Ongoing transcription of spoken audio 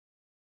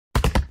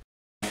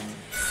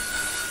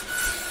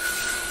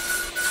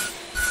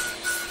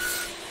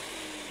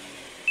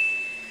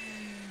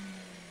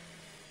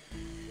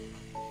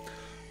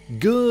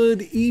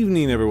Good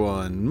evening,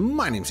 everyone.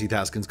 My name's Heath,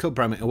 Haskins, Code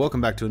Primate, and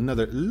welcome back to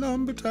another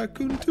Lumber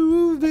Tycoon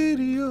 2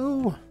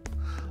 video.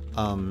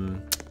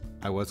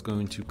 I was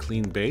going to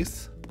clean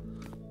base.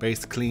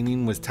 Base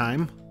cleaning was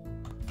time.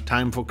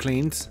 Time for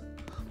cleans.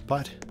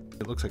 But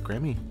it looks like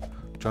Grammy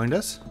joined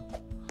us.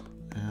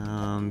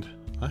 And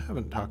I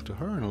haven't talked to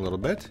her in a little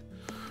bit.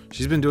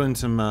 She's been doing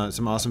some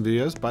awesome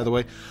videos. By the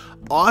way,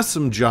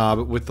 awesome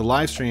job with the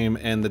live stream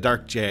and the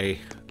Dark J.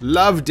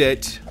 Loved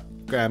it.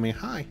 Grammy,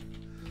 hi.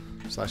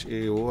 Slash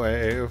E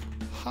wave.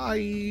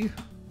 Hi.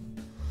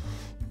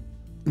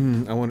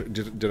 I wonder,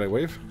 did I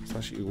wave?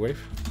 Slash E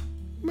wave.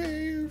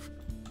 Wave.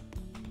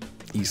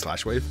 E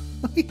slash wave.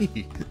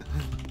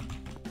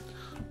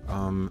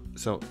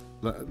 So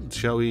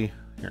shall we?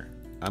 Here,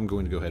 I'm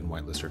going to go ahead and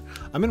whitelist her.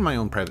 I'm in my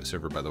own private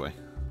server, by the way.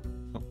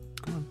 Oh,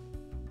 come on.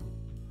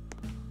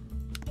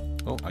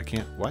 Oh, I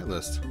can't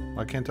whitelist.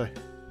 Why can't I?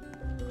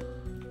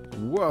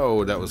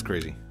 Whoa, that was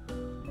crazy.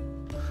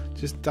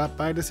 Just stopped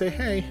by to say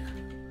hey.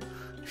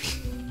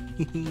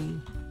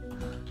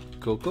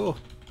 Cool, cool.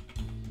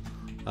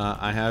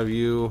 I have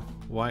you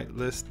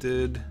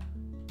whitelisted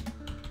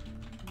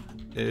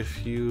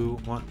if you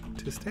want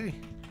to stay.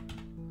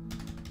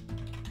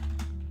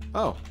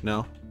 Oh,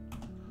 no.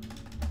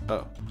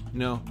 Oh,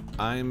 no.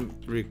 I'm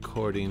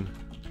recording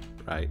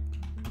right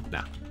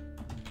now.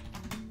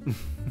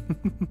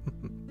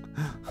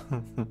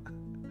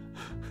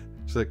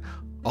 She's like,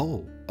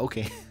 oh,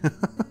 okay.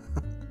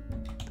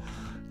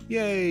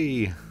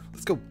 Yay.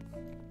 Let's go.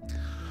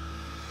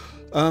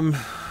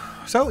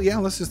 So yeah,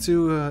 let's just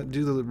do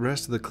the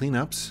rest of the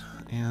cleanups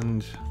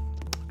and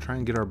try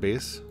and get our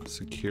base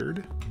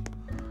secured.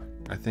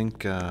 I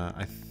think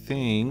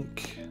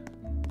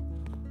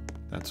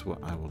that's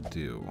what I will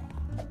do.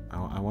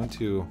 I want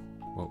to.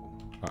 Whoa!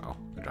 Uh-oh,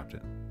 I dropped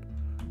it.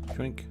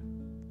 Shrink.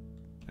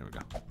 There we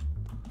go.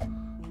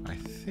 I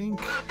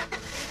think.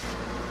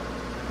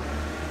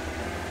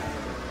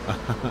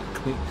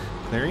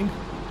 Clearing.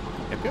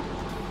 Yep.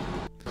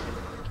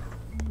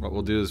 What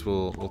we'll do is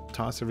we'll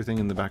toss everything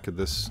in the back of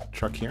this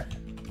truck here.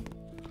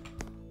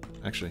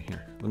 Actually,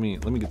 here, let me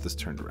get this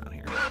turned around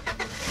here.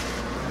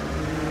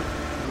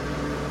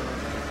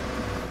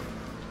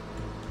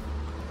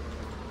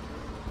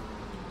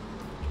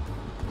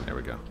 There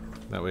we go.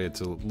 That way it's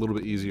a little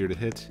bit easier to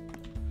hit.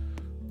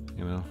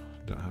 You know,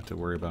 don't have to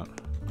worry about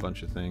a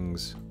bunch of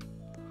things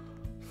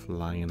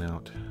flying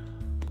out.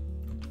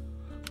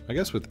 I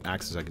guess with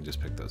axes I can just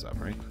pick those up,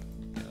 right?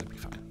 Yeah, that'd be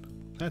fine.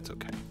 That's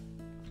okay.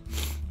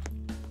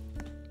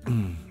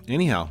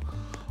 Anyhow,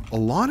 a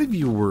lot of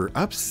you were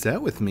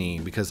upset with me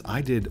because I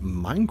did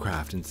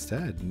Minecraft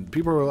instead. And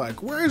people were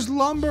like, where's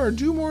lumber?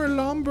 Do more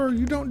lumber.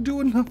 You don't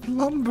do enough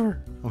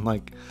lumber. I'm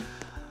like,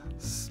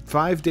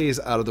 5 days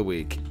out of the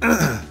week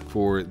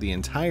for the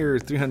entire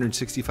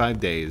 365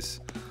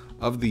 days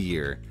of the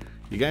year,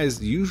 you guys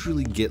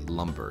usually get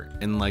lumber.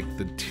 And like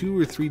the 2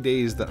 or 3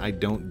 days that I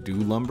don't do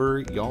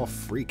lumber, y'all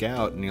freak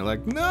out and you're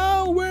like,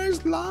 no,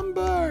 where's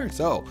lumber?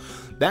 So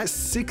that's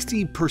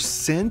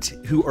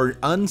 60% who are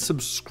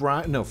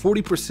unsubscribed, no,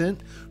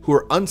 40% who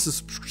are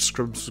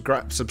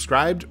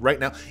unsubscribed right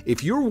now.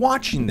 If you're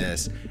watching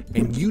this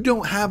and you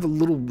don't have a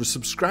little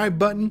subscribe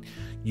button,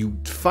 you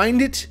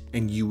find it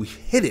and you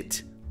hit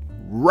it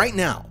right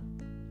now.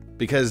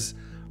 Because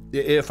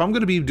if I'm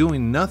going to be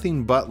doing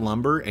nothing but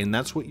lumber and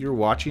that's what you're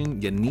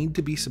watching, you need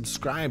to be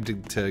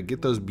subscribed to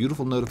get those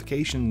beautiful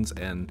notifications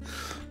and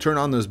turn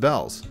on those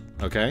bells,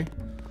 okay?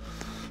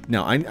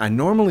 Now, I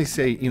normally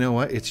say, you know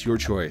what, it's your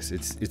choice.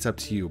 It's up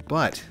to you.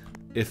 But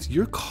if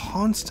you're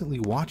constantly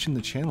watching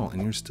the channel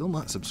and you're still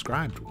not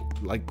subscribed,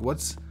 like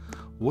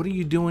what are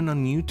you doing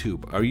on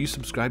YouTube? Are you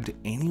subscribed to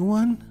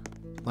anyone?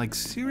 Like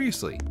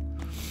seriously,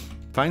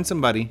 find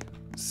somebody,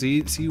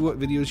 see what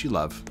videos you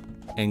love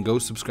and go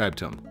subscribe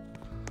to them.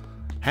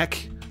 Heck,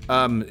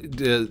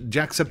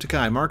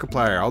 Jacksepticeye,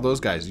 Markiplier, all those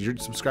guys, you're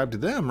subscribed to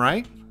them,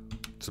 right?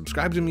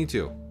 Subscribe to me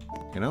too,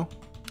 you know?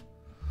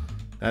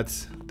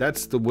 That's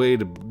the way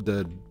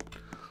the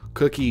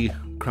cookie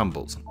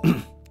crumbles.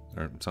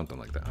 Or something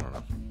like that, I don't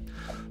know.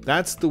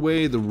 That's the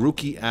way the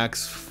Ruki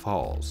axe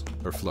falls,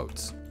 or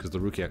floats, because the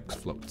Ruki axe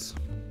floats.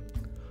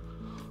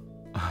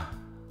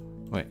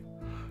 Wait,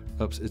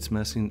 oops, it's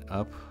messing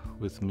up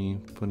with me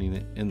putting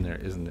it in there,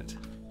 isn't it?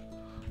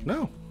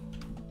 No,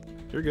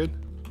 you're good.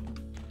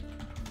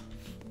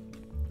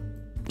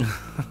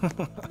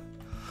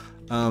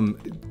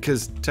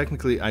 Because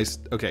technically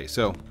okay,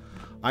 so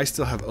I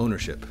still have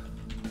ownership.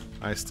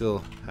 I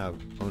still have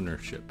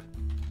ownership.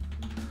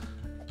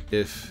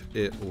 If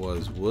it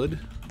was wood,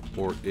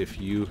 or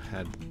if you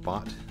had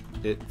bought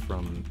it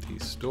from the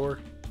store,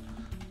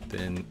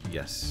 then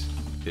yes,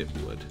 it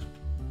would.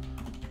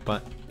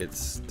 But it's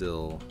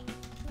still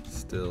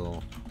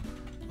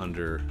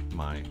under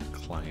my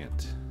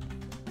client.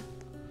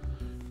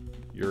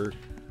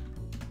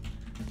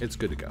 It's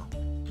good to go.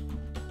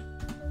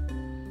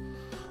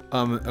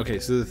 Okay,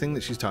 so the thing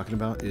that she's talking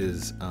about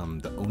is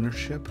the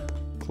ownership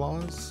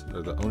clause,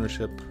 or the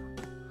ownership.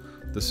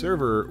 The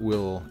server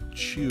will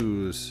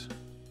choose,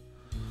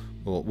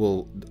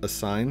 will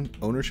assign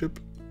ownership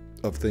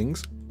of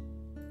things.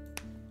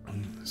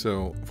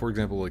 So, for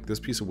example, like this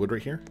piece of wood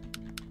right here.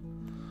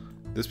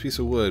 This piece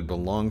of wood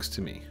belongs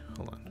to me.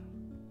 Hold on.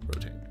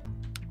 Rotate.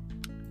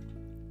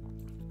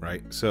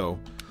 Right? So,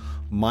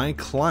 my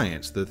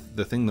client, the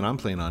thing that I'm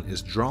playing on,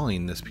 is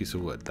drawing this piece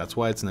of wood. That's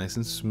why it's nice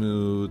and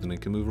smooth and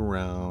it can move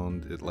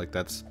around.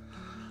 That's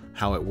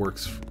how it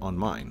works on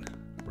mine,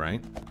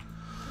 right?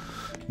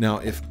 Now,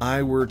 if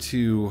I were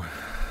to,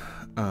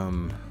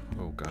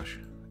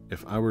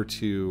 if I were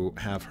to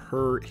have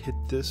her hit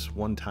this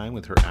one time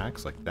with her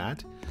axe like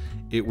that,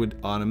 it would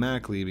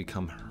automatically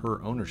become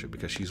her ownership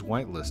because she's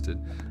whitelisted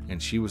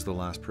and she was the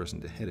last person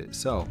to hit it.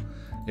 So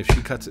if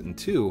she cuts it in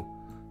two,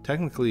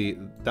 technically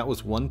that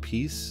was one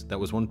piece, that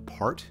was one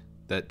part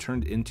that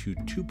turned into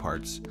two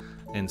parts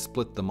and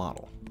split the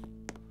model.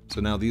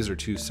 So now these are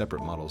two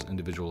separate models,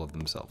 individual of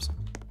themselves.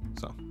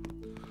 So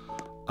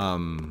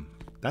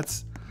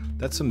that's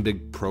some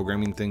big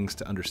programming things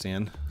to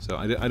understand. So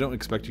I don't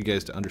expect you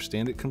guys to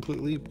understand it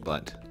completely,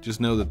 but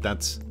just know that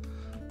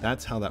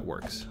that's how that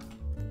works.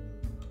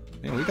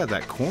 Man, we got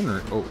that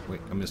corner. Oh,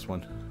 wait, I missed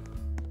one.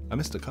 I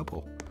missed a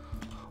couple.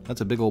 That's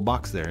a big old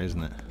box there,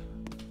 isn't it?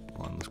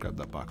 Hold on, let's grab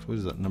that box. What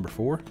is that, number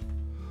 4?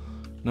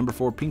 Number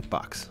 4 pink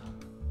box.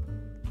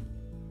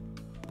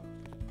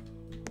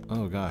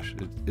 Oh gosh,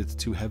 it's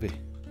too heavy.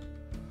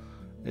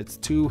 It's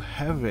too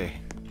heavy.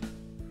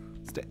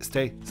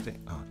 Stay.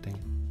 Oh, dang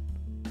it.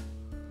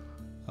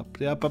 Up.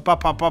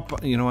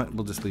 You know what?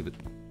 We'll just leave it.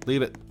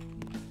 Leave it.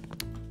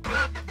 There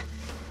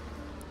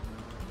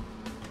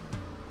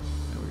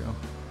we go.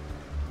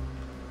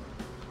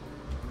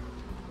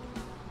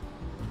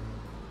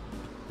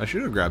 I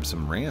should have grabbed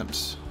some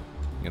ramps,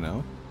 you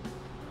know?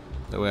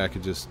 That way I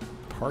could just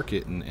park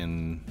it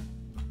and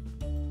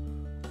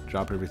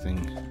drop everything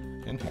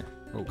in here.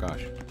 Oh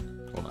gosh.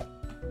 Hold on.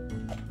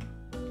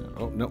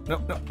 Oh, no.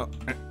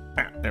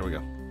 There we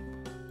go.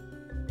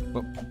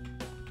 Whoop.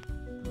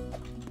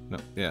 No,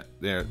 yeah,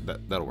 there,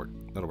 that'll work.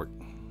 That'll work.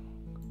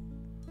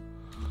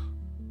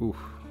 Ooh.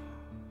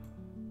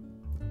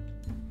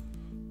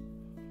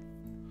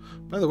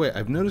 By the way,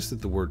 I've noticed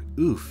that the word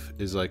oof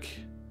is like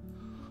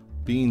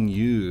being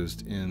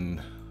used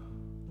in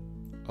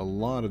a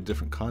lot of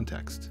different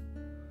contexts.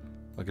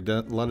 Like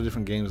a lot of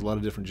different games, a lot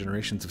of different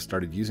generations have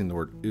started using the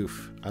word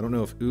oof. I don't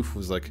know if oof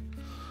was like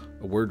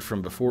a word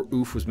from before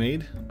oof was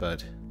made,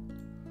 but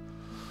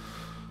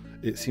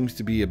it seems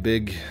to be a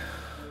big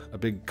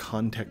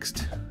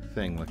context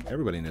thing. Like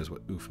everybody knows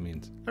what oof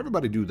means.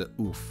 Everybody do the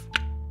oof.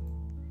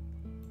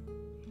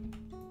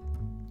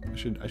 I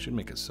should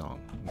make a song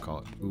and call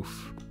it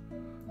oof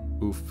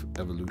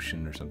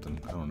evolution or something.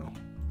 I don't know.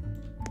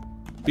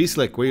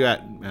 B-Slick, where you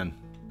at, man?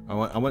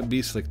 I want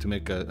B-Slick to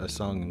make a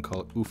song and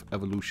call it oof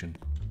evolution.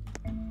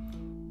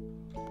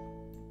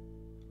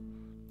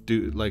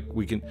 Dude, like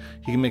he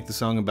can make the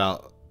song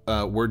about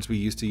words we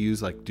used to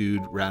use, like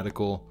dude,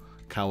 radical,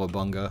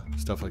 cowabunga,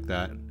 stuff like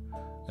that, and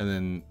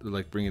then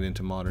like bring it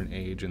into modern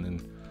age, and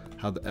then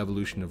how the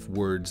evolution of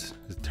words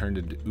has turned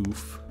into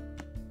oof.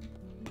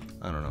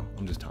 I don't know.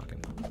 I'm just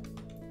talking,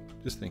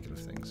 just thinking of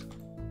things.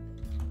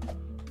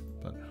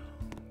 But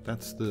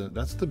that's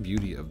the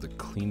beauty of the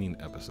cleaning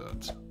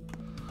episodes.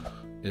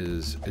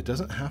 Is it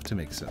doesn't have to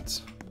make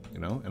sense, you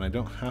know, and I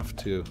don't have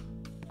to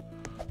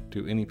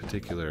do any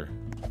particular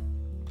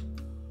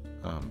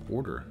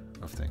order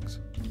of things.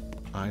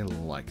 I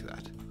like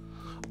that.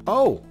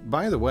 Oh,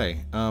 by the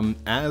way,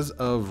 as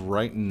of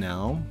right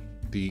now,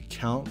 the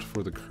count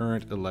for the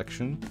current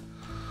election,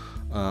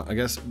 I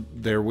guess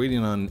they're waiting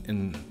on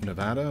in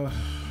Nevada.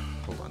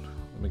 Hold on,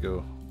 let me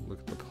go look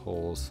at the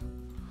polls.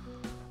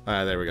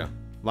 There we go.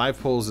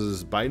 Live polls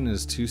is Biden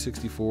is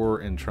 264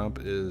 and Trump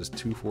is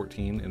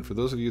 214. And for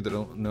those of you that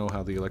don't know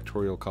how the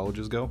electoral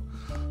colleges go,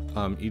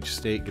 each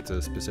state gets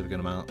a specific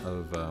amount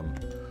of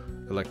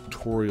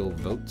electoral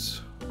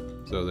votes.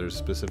 So there's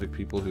specific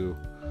people who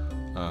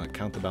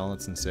count the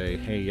ballots and say,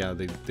 hey, yeah,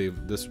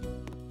 this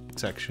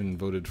section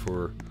voted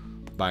for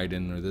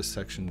Biden, or this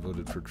section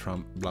voted for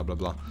Trump, blah, blah,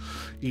 blah.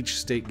 Each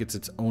state gets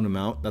its own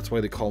amount. That's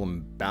why they call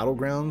them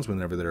battlegrounds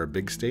whenever they're a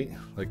big state.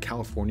 Like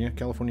California.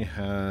 California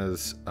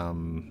has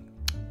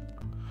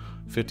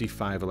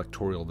 55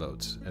 electoral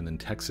votes, and then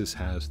Texas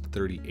has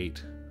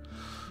 38.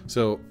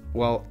 So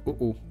while,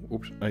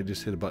 oops, I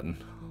just hit a button.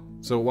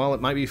 So while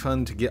it might be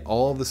fun to get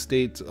all the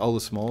states, all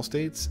the small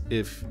states,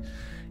 if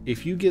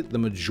you get the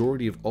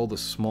majority of all the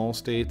small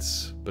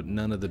states but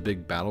none of the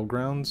big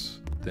battlegrounds,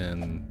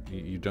 then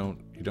you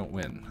don't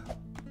win.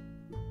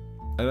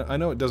 I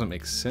know it doesn't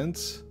make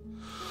sense,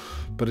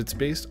 but it's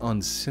based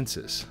on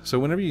census. So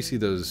whenever you see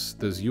those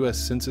U.S.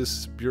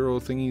 Census Bureau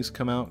thingies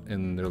come out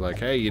and they're like,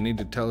 hey, you need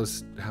to tell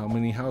us how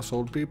many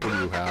household people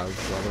you have,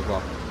 blah, blah,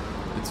 blah.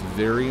 It's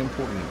very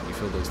important that you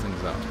fill those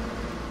things out.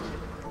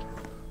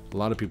 A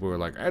lot of people are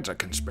like, that's a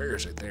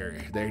conspiracy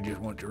theory. They just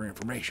want your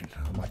information.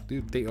 I'm like,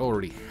 dude, they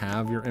already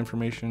have your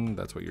information.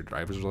 That's what your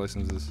driver's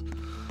license is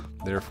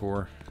there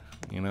for,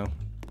 you know?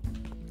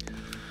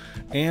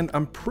 And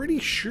I'm pretty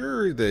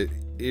sure that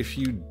if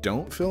you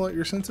don't fill out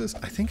your census,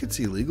 I think it's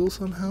illegal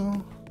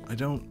somehow. I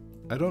don't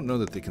know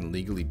that they can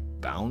legally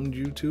bound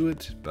you to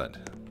it, but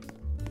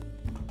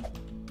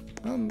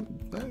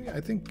I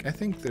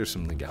think there's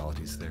some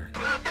legalities there.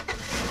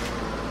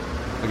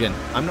 Again,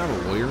 I'm not a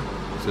lawyer,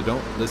 so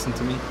don't listen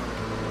to me.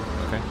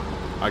 Okay,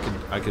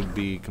 I could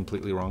be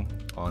completely wrong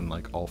on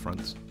like all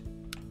fronts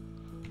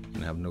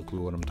and have no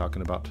clue what I'm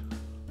talking about.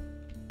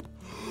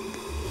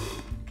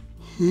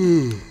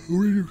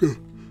 Where you go?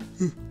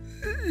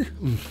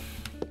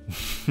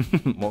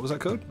 What was that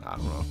code? I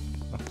don't know.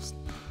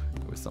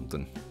 It was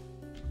something.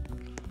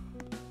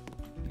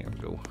 There we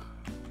go.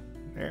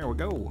 There we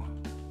go.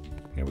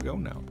 Here we go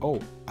now. Oh,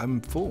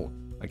 I'm full.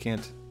 I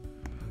can't.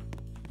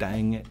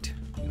 Dang it.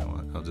 You know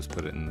what? I'll just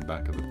put it in the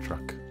back of the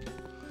truck.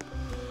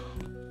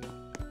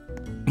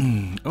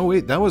 Oh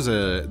wait, that was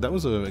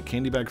a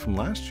candy bag from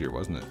last year,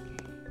 wasn't it?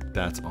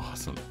 That's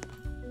awesome.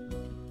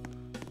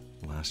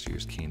 Last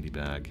year's candy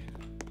bag.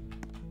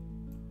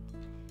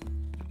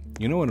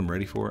 You know what I'm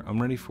ready for?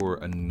 I'm ready for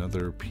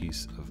another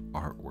piece of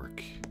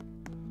artwork.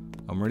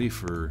 I'm ready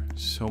for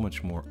so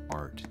much more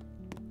art.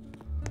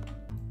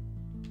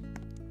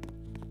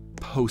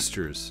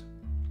 Posters.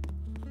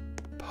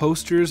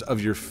 Posters of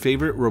your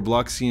favorite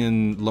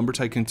Robloxian Lumber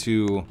Tycoon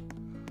 2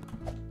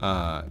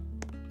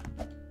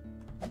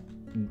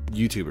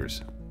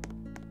 YouTubers.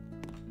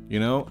 You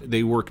know,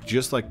 they work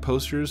just like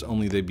posters,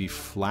 only they'd be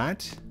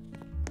flat.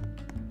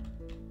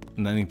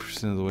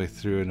 90% of the way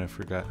through, and I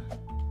forgot.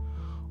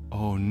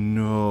 Oh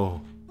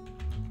no.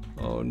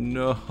 Oh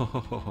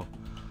no.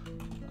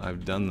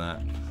 I've done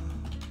that.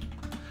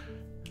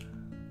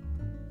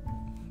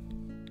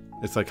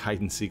 It's like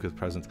hide and seek with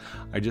presents.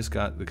 I just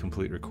got the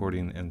complete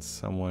recording and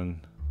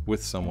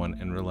with someone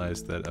and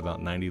realized that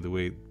about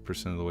 90%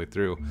 of the way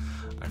through,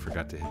 I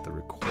forgot to hit the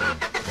record button.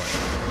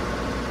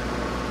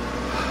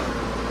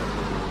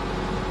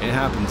 It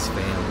happens,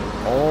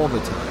 fam, all the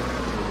time.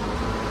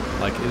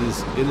 Like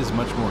it is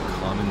much more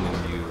common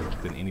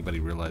than anybody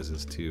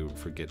realizes to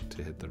forget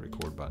to hit the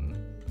record button.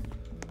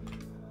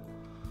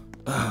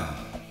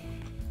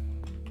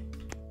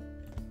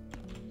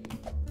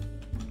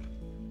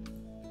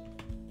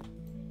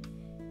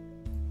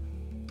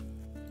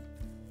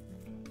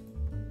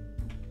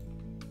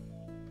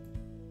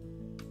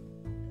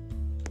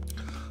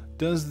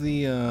 Does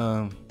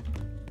the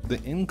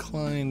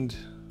inclined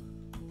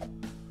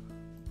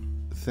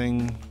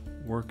thing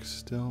work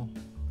still?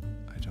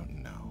 I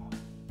don't know.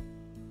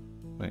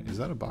 Wait, is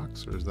that a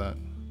box or is that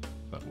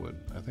wood?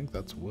 I think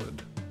that's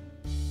wood.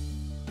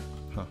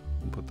 Huh,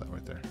 we'll put that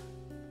right there.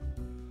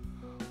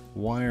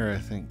 Wire, I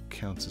think,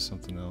 counts as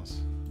something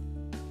else.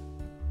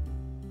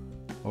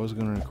 I was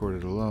going to record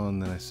it alone,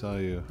 then I saw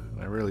you,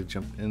 and I rarely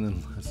jump in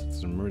unless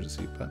it's an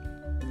emergency, but...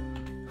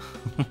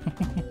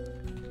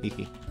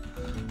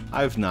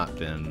 I've not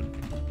been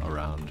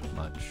around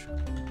much.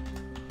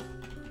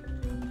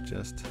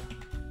 Just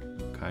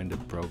kind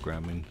of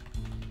programming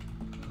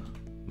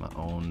my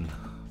own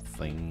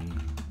thing.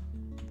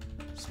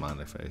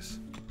 Smiley face.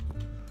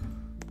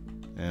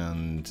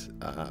 And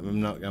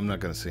I'm not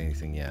gonna say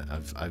anything yet.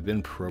 I've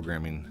been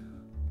programming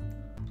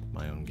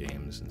my own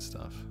games and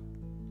stuff,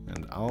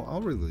 and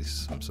I'll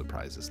release some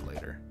surprises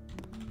later.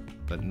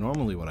 But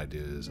normally what I do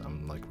is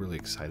I'm like really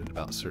excited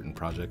about certain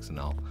projects, and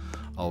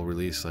I'll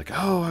release like,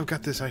 oh, I've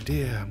got this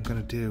idea I'm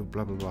gonna do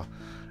blah blah blah,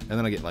 and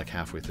then I get like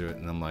halfway through it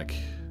and I'm like,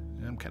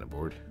 I'm kind of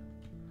bored,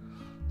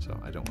 so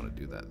I don't want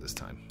to do that this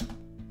time.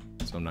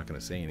 So I'm not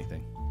gonna say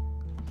anything.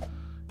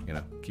 You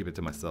know, keep it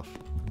to myself.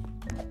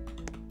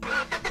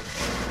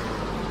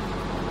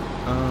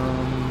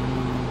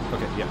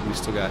 Okay, yeah, we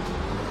still got a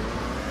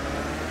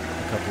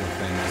couple of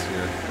things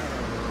here.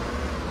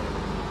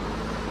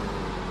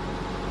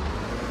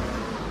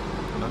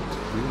 Not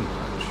too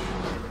much.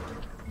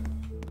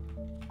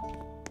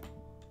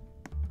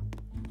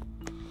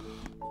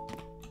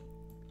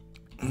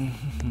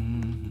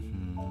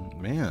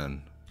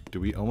 Man, do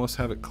we almost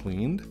have it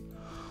cleaned?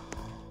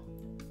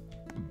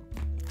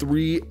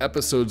 3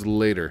 episodes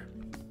later,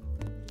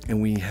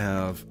 and we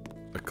have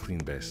a clean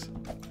base.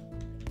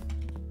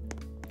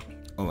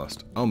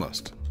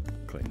 Almost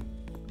clean.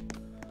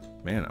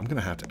 Man, I'm gonna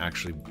have to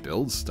actually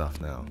build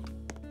stuff now,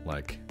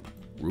 like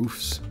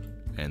roofs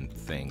and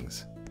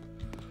things.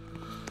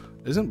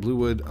 Isn't blue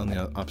wood on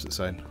the opposite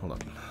side? Hold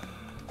up.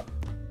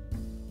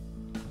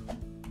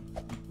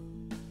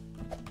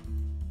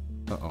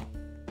 Uh-oh.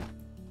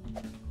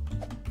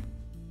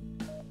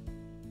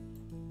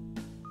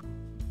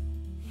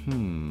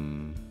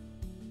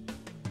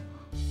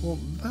 Well,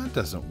 that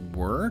doesn't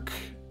work.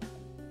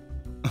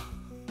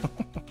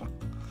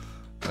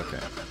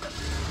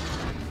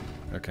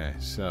 Okay,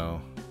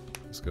 so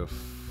let's go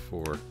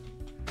for...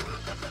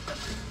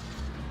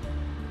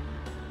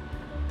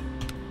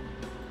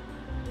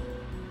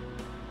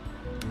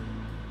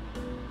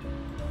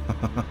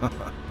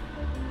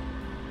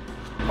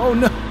 Oh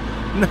no!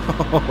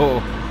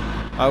 No!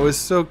 I was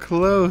so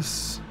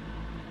close!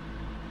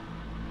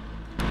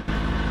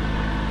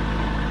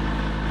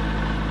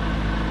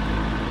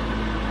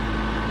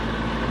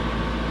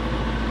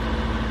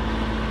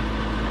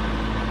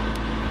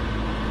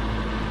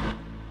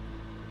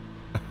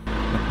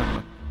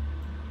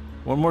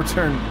 One more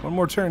turn. One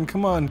more turn.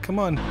 Come on. Come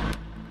on.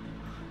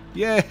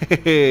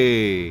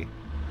 Yay!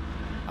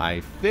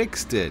 I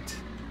fixed it.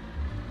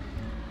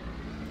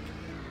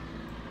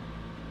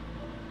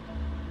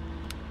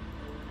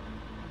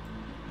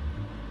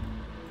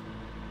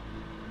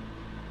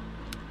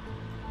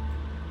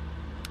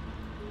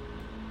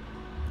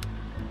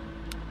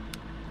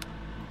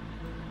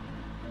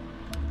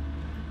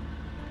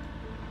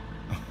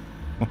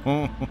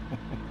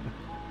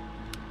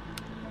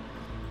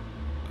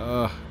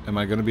 Am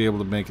I going to be able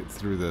to make it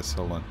through this?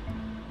 Hold on.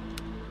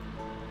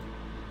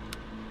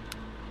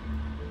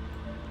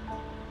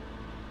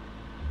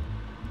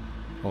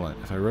 Hold on.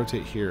 If I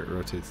rotate here, it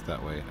rotates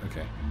that way.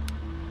 Okay.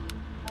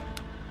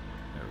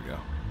 There we go.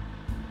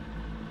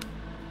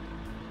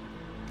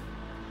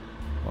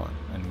 Hold on.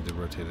 I need to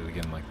rotate it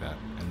again like that.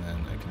 And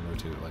then I can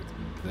rotate it like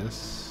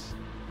this.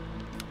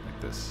 Like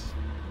this.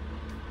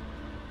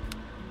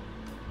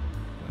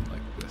 And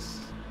like this.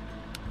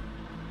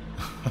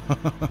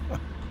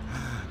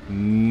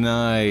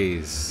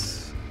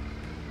 Nice.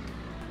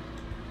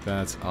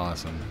 That's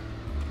awesome.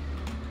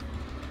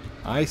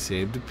 I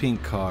saved a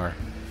pink car.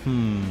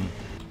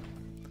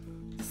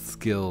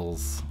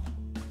 Skills.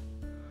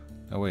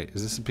 Oh wait,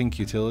 is this a pink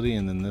utility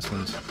and then this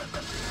one's...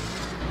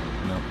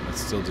 No, it's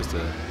still just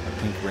a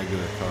pink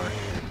regular car.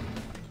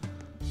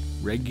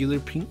 Regular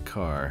pink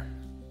car.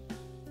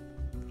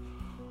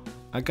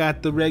 I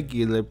got the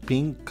regular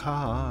pink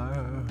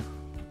car.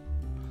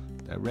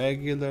 The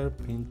regular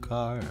pink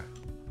car.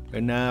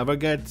 It never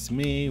gets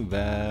me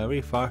very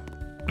far.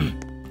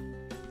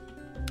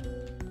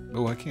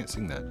 Oh, I can't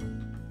sing that.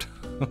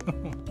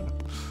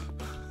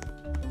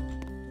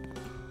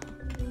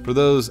 For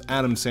those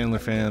Adam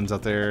Sandler fans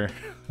out there,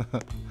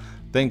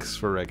 thanks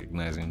for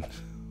recognizing.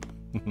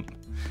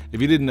 If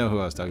you didn't know who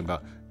I was talking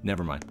about,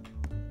 never mind.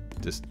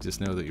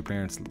 Just know that your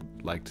parents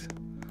liked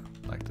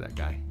that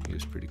guy. He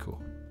was pretty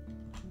cool.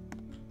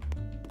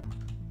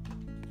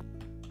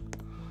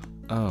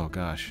 Oh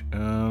gosh.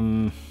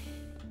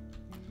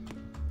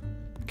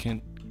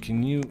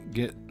 Can you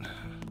get...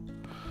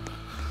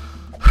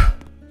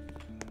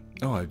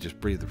 Oh, I just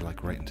breathed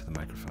like right into the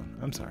microphone.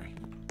 I'm sorry.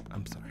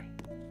 I'm sorry.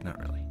 Not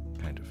really.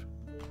 Kind of.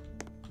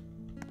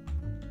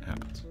 It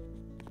happens.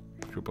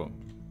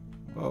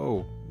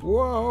 Whoa.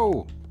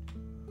 Whoa!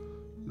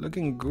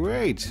 Looking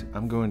great!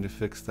 I'm going to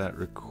fix that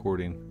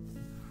recording.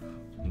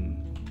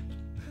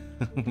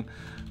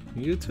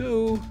 You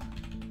too!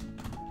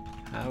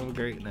 Have a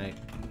great night.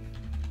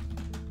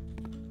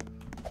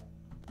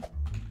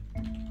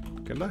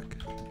 Good luck.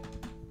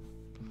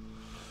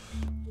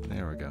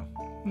 There we go.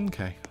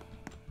 Okay.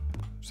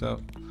 So,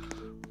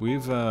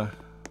 we've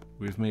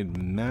made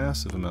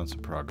massive amounts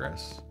of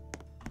progress.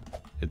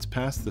 It's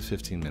past the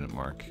 15-minute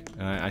mark,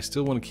 and I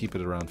still want to keep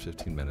it around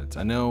 15 minutes.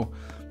 I know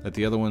that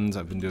the other ones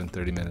I've been doing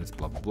 30 minutes,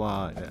 blah, blah,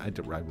 blah. I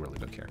really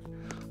don't care.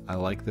 I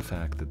like the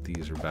fact that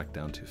these are back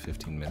down to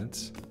 15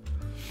 minutes,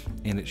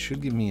 and it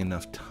should give me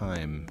enough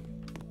time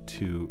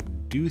to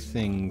do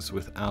things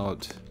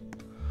without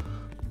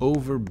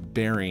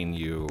overbearing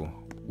you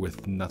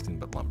with nothing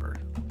but lumber.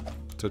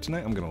 So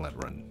tonight I'm going to let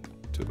it run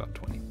to about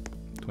 20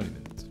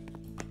 minutes.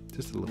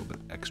 Just a little bit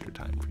extra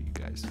time for you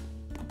guys.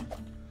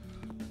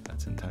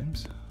 That's in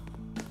times.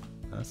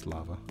 That's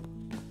lava.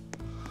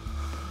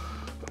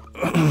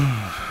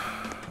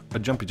 A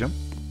jumpy jump.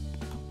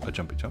 A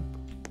jumpy jump.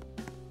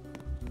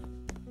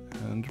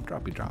 And a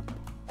droppy drop.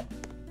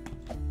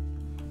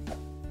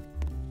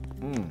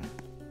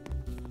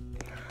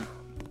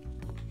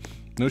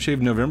 No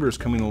Shave November is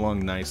coming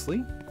along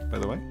nicely, by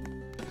the way,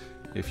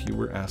 if you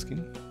were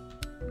asking.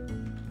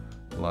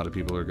 A lot of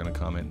people are going to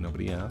comment,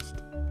 nobody asked.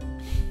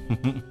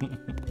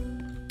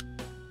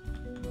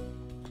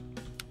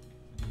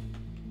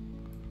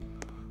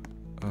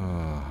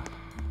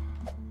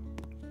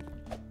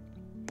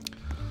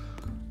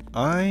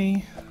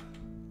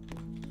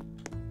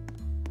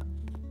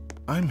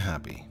 I'm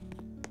happy.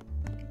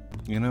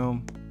 You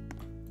know,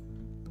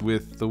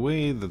 with the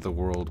way that the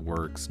world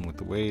works and with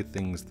the way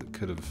things that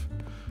could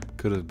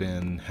have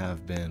been,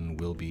 have been,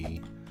 will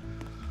be,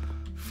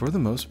 for the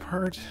most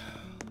part,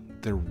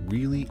 there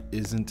really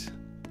isn't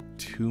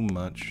too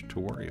much to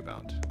worry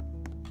about.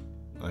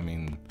 I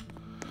mean,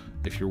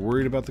 if you're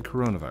worried about the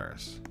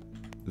coronavirus,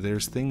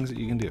 there's things that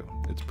you can do.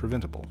 It's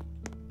preventable,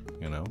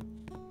 you know?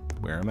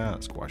 Wear a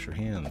mask, wash your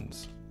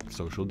hands,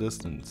 social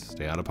distance,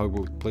 stay out of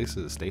public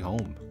places, stay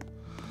home.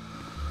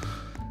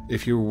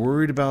 If you're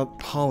worried about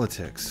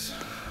politics,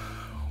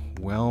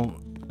 well,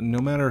 no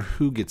matter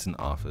who gets in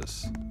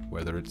office,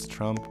 whether it's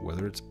Trump,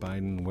 whether it's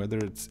Biden, whether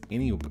it's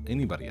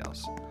anybody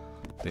else,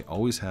 they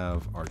always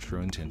have our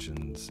true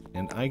intentions.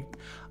 And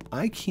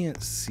I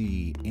can't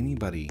see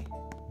anybody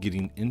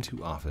getting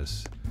into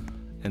office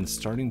and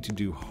starting to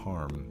do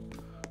harm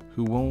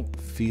who won't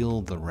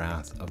feel the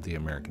wrath of the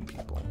American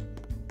people.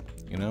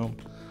 You know,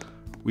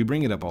 we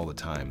bring it up all the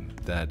time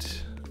that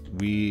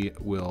we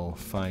will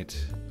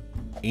fight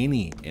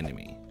any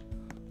enemy,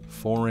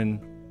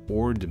 foreign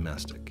or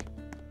domestic.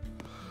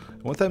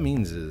 And what that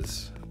means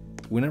is,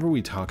 whenever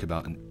we talk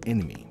about an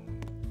enemy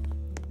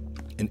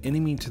an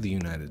enemy to the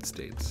United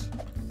States,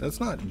 that's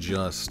not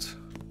just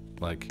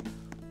like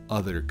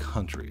other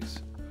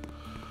countries.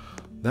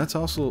 That's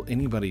also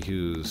anybody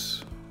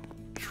who's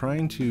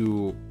trying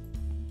to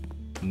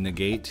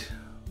negate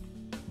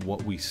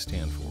what we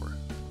stand for,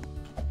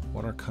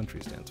 what our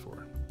country stands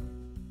for.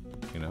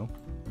 You know?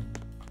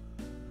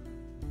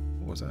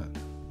 What was that?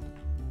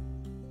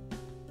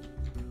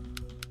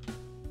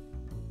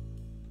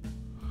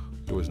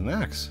 It was an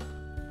axe.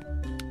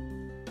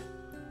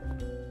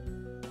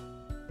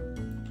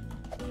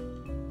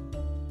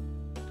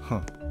 Huh,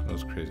 that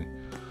was crazy.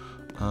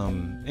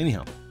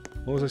 Anyhow,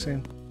 what was I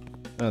saying?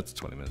 That's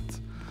 20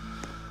 minutes.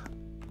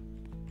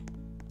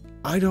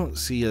 I don't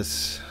see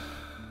us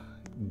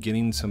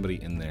getting somebody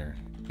in there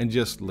and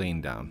just laying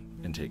down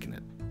and taking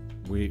it.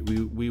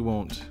 We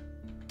won't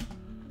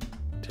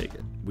take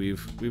it.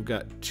 We've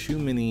got too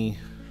many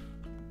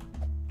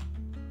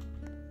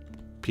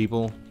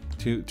people,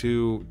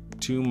 too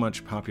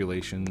much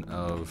population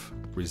of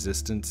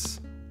resistance.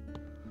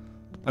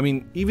 I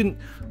mean, even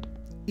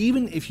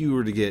if you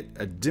were to get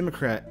a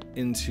Democrat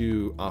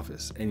into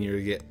office and you were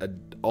to get an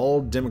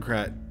all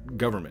Democrat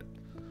government,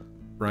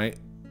 right?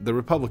 The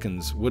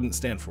Republicans wouldn't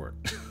stand for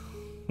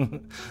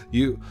it.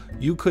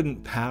 You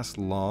couldn't pass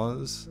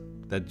laws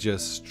that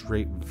just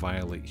straight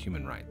violate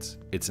human rights.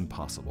 It's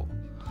impossible.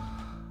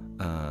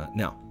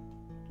 Now,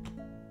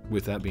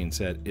 with that being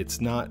said,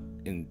 it's not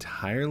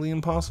entirely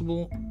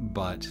impossible,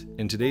 but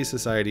in today's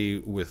society,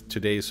 with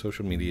today's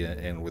social media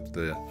and with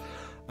the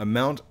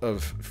amount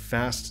of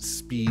fast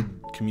speed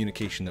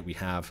communication that we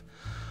have,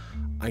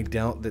 I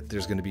doubt that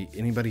there's going to be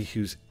anybody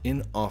who's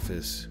in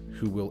office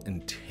who will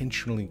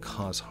intentionally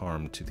cause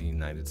harm to the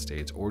United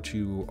States or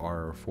to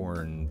our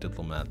foreign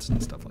diplomats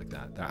and stuff like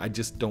that. I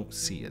just don't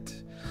see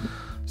it.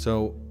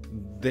 So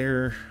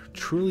there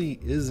truly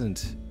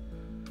isn't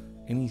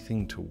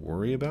anything to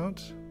worry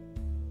about.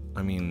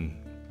 I mean,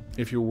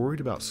 if you're worried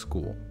about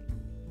school,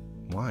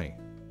 why?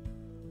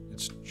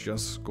 It's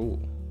just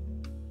school,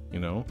 you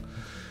know?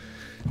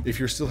 If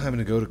you're still having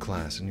to go to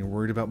class and you're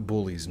worried about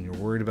bullies and you're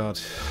worried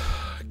about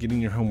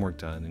getting your homework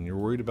done and you're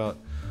worried about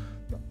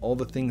all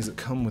the things that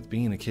come with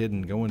being a kid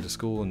and going to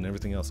school and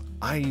everything else,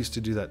 I used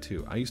to do that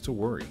too. I used to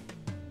worry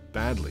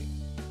badly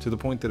to the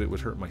point that it would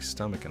hurt my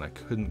stomach and I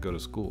couldn't go to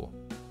school.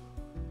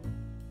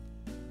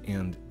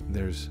 And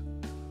there's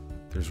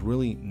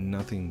really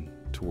nothing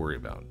to worry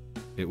about.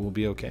 It will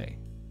be okay.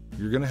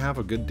 You're going to have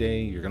a good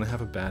day. You're going to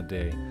have a bad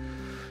day.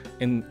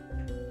 And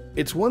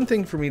it's one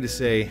thing for me to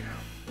say,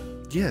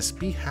 yes,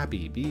 be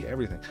happy, be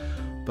everything.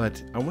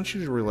 But I want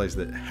you to realize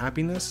that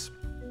happiness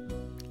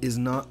is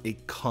not a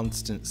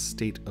constant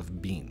state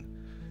of being.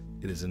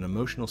 It is an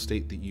emotional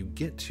state that you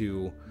get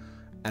to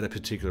at a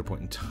particular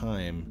point in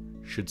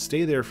time, should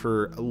stay there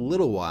for a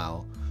little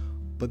while,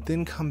 but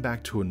then come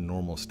back to a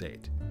normal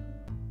state.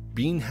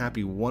 Being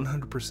happy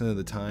 100% of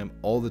the time,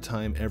 all the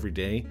time, every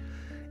day,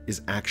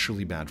 is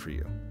actually bad for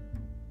you.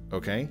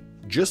 Okay?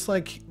 Just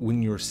like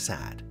when you're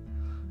sad.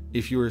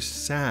 If you're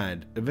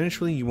sad,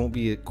 eventually you won't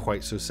be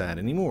quite so sad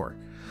anymore.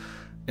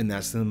 And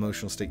that's the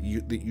emotional state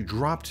that you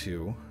drop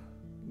to,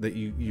 that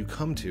you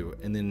come to.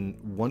 And then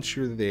once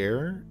you're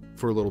there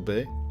for a little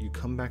bit, you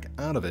come back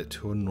out of it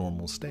to a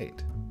normal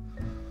state.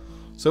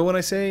 So when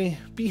I say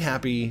be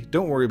happy,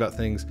 don't worry about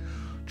things,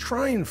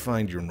 try and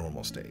find your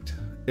normal state.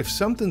 If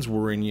something's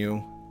worrying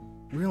you,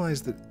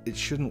 realize that it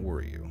shouldn't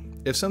worry you.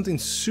 If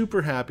something's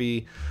super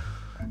happy,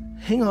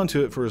 hang on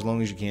to it for as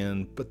long as you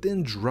can, but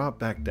then drop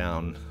back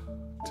down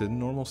to the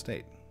normal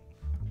state.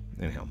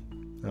 Anyhow,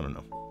 I don't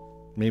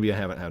know. Maybe I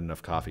haven't had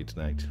enough coffee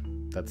tonight.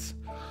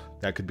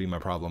 That could be my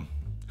problem.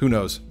 Who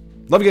knows?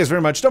 Love you guys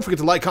very much. Don't forget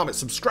to like, comment,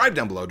 subscribe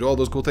down below. Do all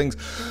those cool things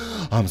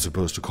I'm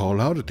supposed to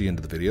call out at the end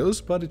of the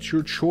videos, but it's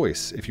your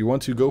choice. If you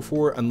want to, go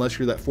for it. Unless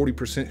you're that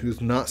 40% who's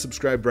not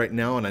subscribed right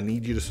now, and I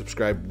need you to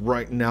subscribe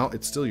right now,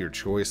 it's still your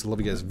choice. I love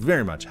you guys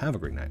very much. Have a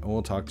great night, and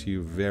we'll talk to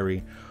you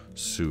very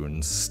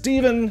soon.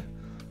 Steven,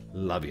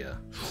 love ya.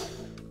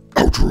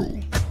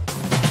 Outro.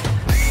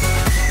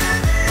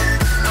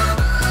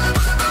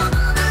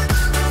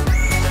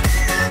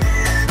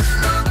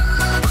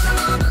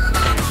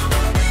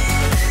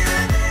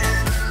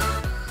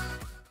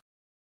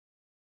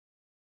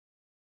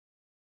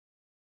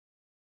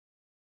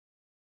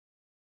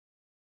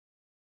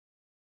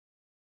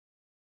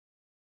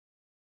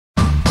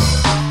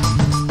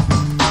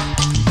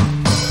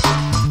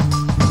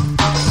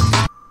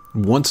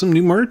 Want some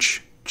new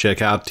merch?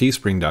 Check out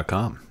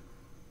teespring.com.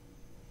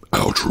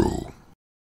 Outro.